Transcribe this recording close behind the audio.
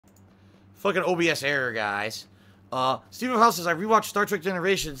Fucking OBS error, guys. Stephen House says, I rewatched Star Trek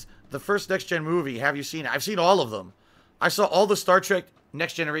Generations, the first Next Gen movie. Have you seen it? I've seen all of them. I saw all the Star Trek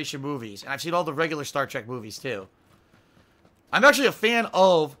Next Generation movies, and I've seen all the regular Star Trek movies, too. I'm actually a fan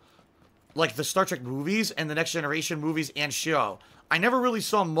of, like, the Star Trek movies and the Next Generation movies and show. I never really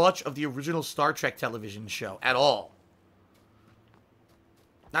saw much of the original Star Trek television show at all.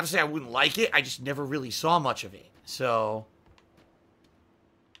 Not to say I wouldn't like it, I just never really saw much of it. So,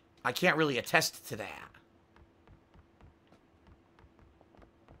 I can't really attest to that.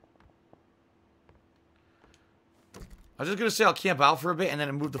 I was just going to say I'll camp out for a bit and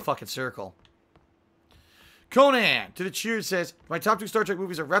then move the fucking circle. Conan, to the cheers, says, my top 2 Star Trek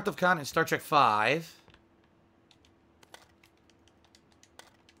movies are Wrath of Khan and Star Trek V.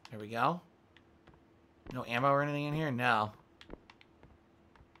 There we go. No ammo or anything in here? No.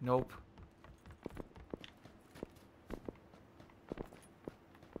 Nope.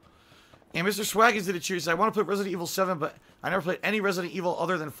 And Mr. Swaggins did a cheers. I want to play Resident Evil 7, but I never played any Resident Evil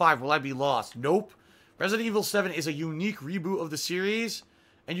other than 5. Will I be lost? Nope. Resident Evil 7 is a unique reboot of the series,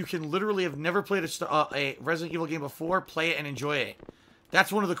 and you can literally have never played a Resident Evil game before, play it, and enjoy it.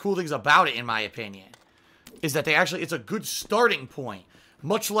 That's one of the cool things about it, in my opinion, is that it's a good starting point.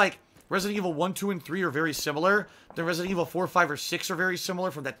 Much like Resident Evil 1, 2, and 3 are very similar, then Resident Evil 4, 5, or 6 are very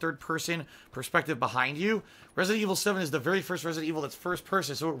similar from that third-person perspective behind you. Resident Evil 7 is the very first Resident Evil that's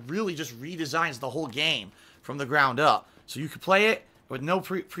first-person, so it really just redesigns the whole game from the ground up. So you can play it with no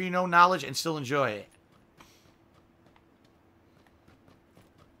no knowledge and still enjoy it.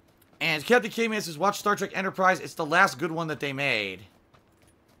 And Captain K-Man says, watch Star Trek Enterprise. It's the last good one that they made.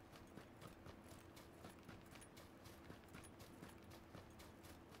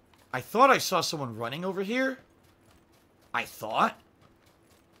 I thought I saw someone running over here. I thought.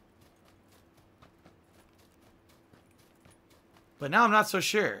 But now I'm not so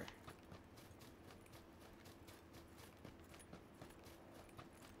sure.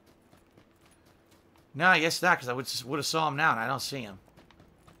 No, I guess not, because I would have saw him now, and I don't see him.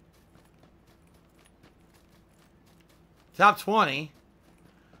 Top 20.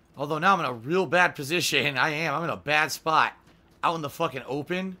 Although now I'm in a real bad position. I am. I'm in a bad spot. Out in the fucking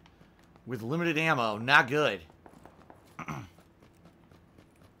open. With limited ammo. Not good.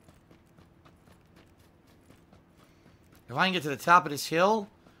 If I can get to the top of this hill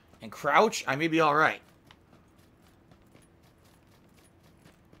and crouch, I may be alright.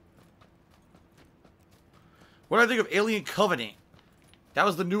 What do I think of Alien Covenant? That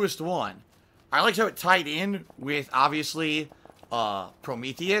was the newest one. I liked how it tied in with, obviously,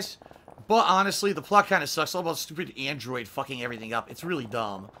 Prometheus. But honestly, the plot kind of sucks. It's all about stupid android fucking everything up. It's really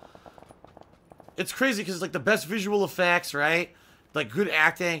dumb. It's crazy because it's like the best visual effects, right? Like good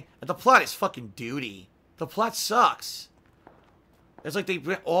acting. And the plot is fucking duty. The plot sucks. It's like they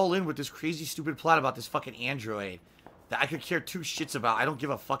went all in with this crazy stupid plot about this fucking android that I could care 2 shits about. I don't give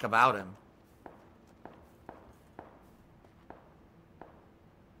a fuck about him.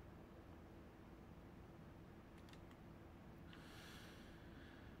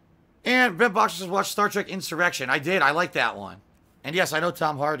 And Ben Boxer says, watch Star Trek Insurrection. I did. I like that one. And yes, I know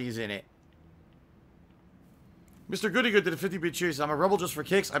Tom Hardy's in it. Mr. Goodygood did a 50-bit cheers. I'm a rebel just for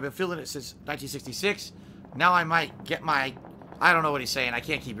kicks. I've been feeling it since 1966. Now I might get my... I don't know what he's saying. I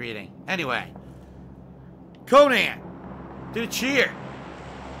can't keep reading. Anyway. Conan did a cheer.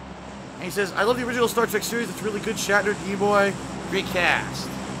 And he says, I love the original Star Trek series. It's really good. Shatner, D-Boy, great cast.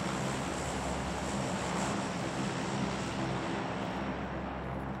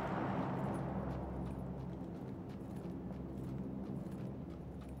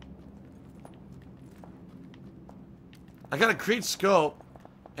 I got a great scope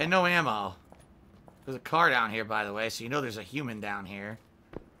and no ammo. There's a car down here, by the way, so you know there's a human down here.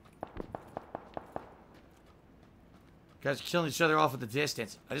 Guys are killing each other off at the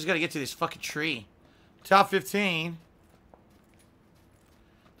distance. I just gotta get to this fucking tree. Top 15.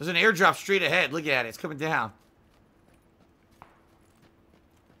 There's an airdrop straight ahead. Look at it. It's coming down.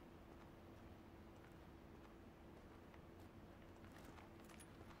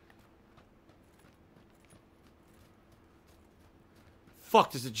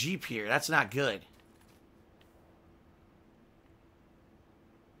 Fuck, there's a Jeep here. That's not good.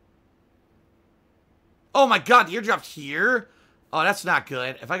 Oh my god, the airdrop's here? Oh, that's not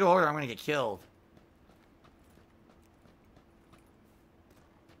good. If I go over there, I'm gonna get killed.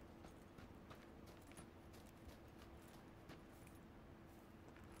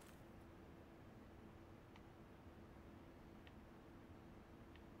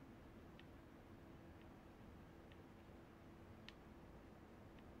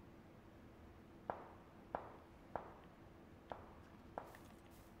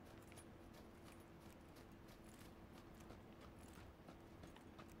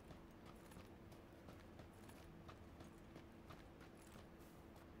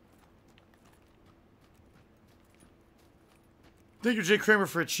 Thank you, Jay Kramer,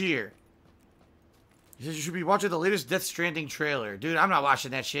 for a cheer. He says you should be watching the latest Death Stranding trailer. Dude, I'm not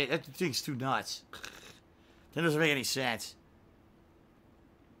watching that shit. That thing's too nuts. That doesn't make any sense.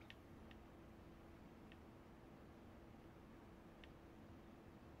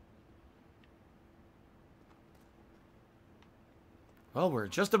 Well, we're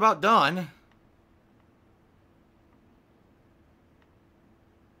just about done.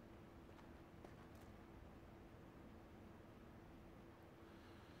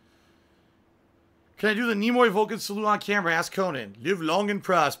 Can I do the Nimoy Vulcan salute on camera? Ask Conan. Live long and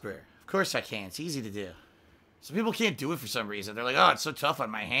prosper. Of course I can. It's easy to do. Some people can't do it for some reason. They're like, oh, it's so tough on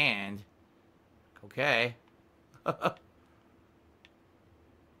my hand. Okay. Up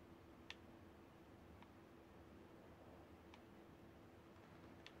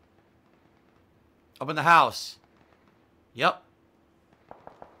in the house. Yep.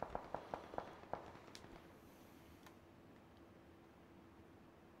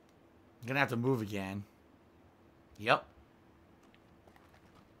 I'm gonna have to move again. Yep.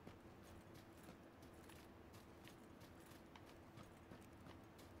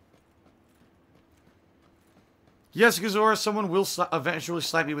 Yes, Gazora, someone will eventually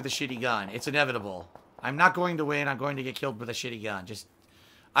slap me with a shitty gun. It's inevitable. I'm not going to win. I'm going to get killed with a shitty gun. Just...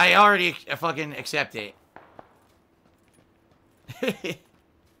 I already fucking accept it.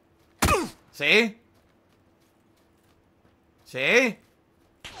 See? See?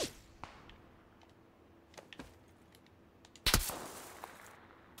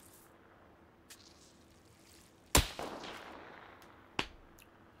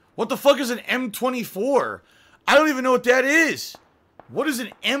 What the fuck is an M24? I don't even know what that is. What is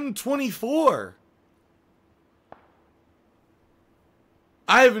an M24?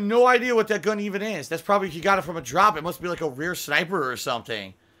 I have no idea what that gun even is. That's probably, he got it from a drop. It must be like a rear sniper or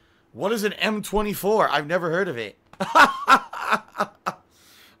something. What is an M24? I've never heard of it.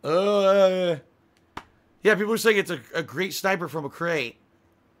 Yeah, people are saying it's a great sniper from a crate.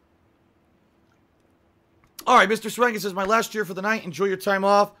 Alright, Mr. Swankin says, my last year for the night. Enjoy your time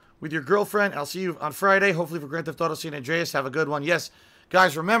off with your girlfriend. I'll see you on Friday. Hopefully for Grand Theft Auto San Andreas. Have a good one. Yes,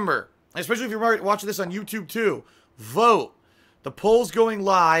 guys, remember, especially if you're watching this on YouTube too, vote. The poll's going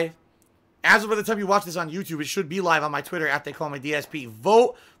live. As of by the time you watch this on YouTube, it should be live on my Twitter at TheyCallMeDSP.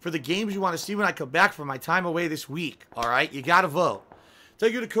 Vote for the games you want to see when I come back from my time away this week. Alright? You gotta vote.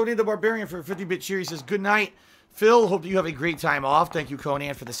 Thank you to Conan the Barbarian for a 50-bit cheer. He says, good night. Phil, hope you have a great time off. Thank you,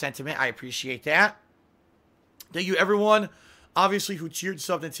 Conan, for the sentiment. I appreciate that. Thank you, everyone, obviously, who cheered,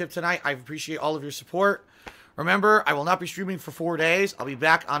 subbed, and tipped tonight. I appreciate all of your support. Remember, I will not be streaming for 4 days. I'll be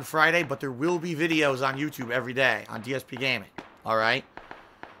back on Friday, but there will be videos on YouTube every day on DSPGaming. All right?